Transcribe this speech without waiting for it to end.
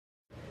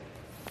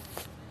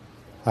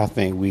I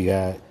think we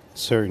got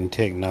certain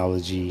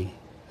technology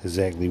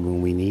exactly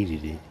when we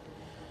needed it.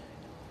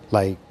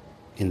 Like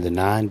in the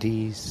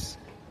 90s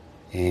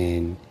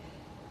and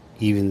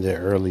even the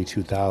early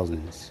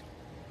 2000s,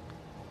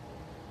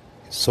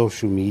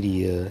 social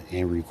media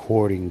and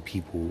recording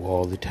people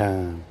all the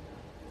time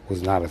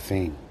was not a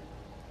thing.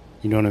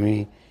 You know what I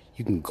mean?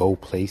 You can go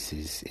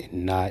places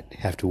and not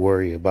have to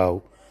worry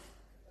about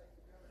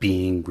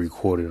being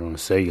recorded on a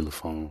cellular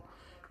phone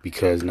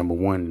because number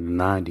one, in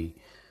the 90s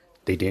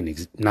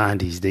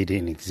they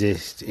didn't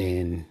exist,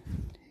 and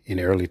in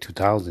the early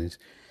 2000s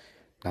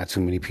not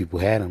too many people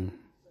had them,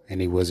 and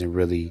they wasn't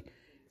really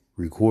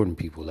recording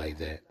people like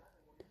that.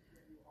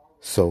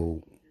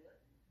 So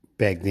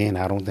back then,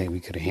 I don't think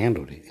we could have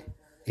handled it.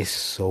 It's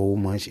so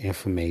much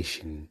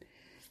information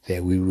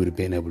that we would have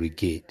been able to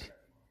get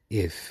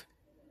if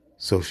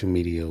social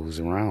media was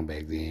around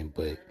back then.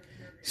 But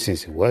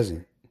since it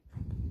wasn't,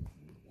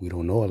 we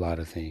don't know a lot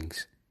of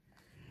things.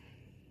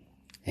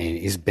 And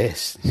it's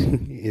best,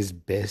 it's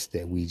best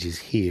that we just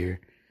hear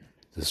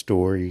the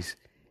stories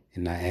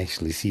and not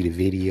actually see the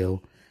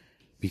video,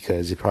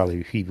 because it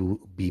probably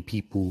be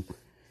people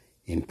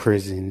in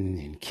prison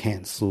and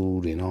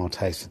canceled and all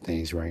types of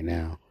things right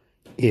now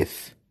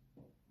if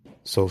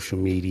social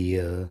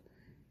media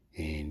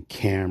and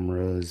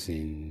cameras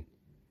and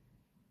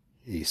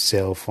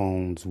cell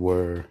phones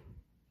were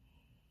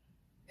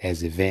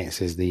as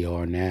advanced as they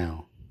are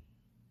now.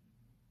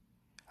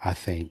 I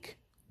think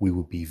we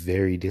would be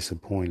very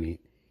disappointed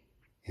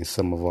in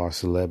some of our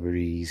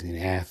celebrities and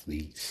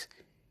athletes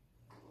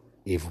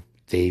if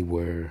they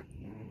were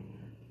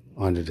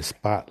under the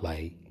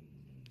spotlight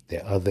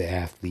that other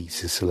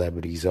athletes and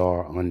celebrities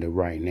are under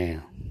right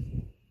now,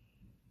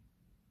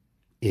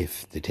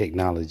 if the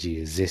technology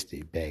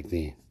existed back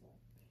then.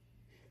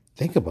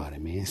 Think about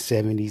it, man.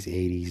 70s,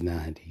 80s,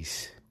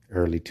 90s,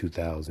 early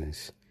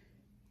 2000s.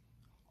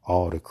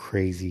 All the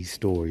crazy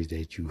stories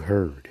that you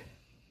heard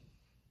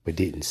but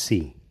didn't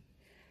see.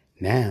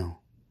 Now,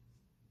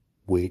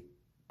 with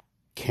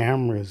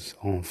cameras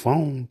on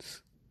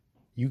phones,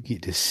 you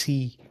get to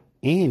see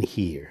and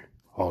hear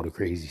all the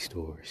crazy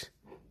stories.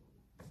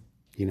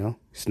 You know,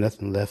 it's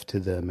nothing left to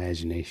the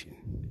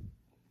imagination.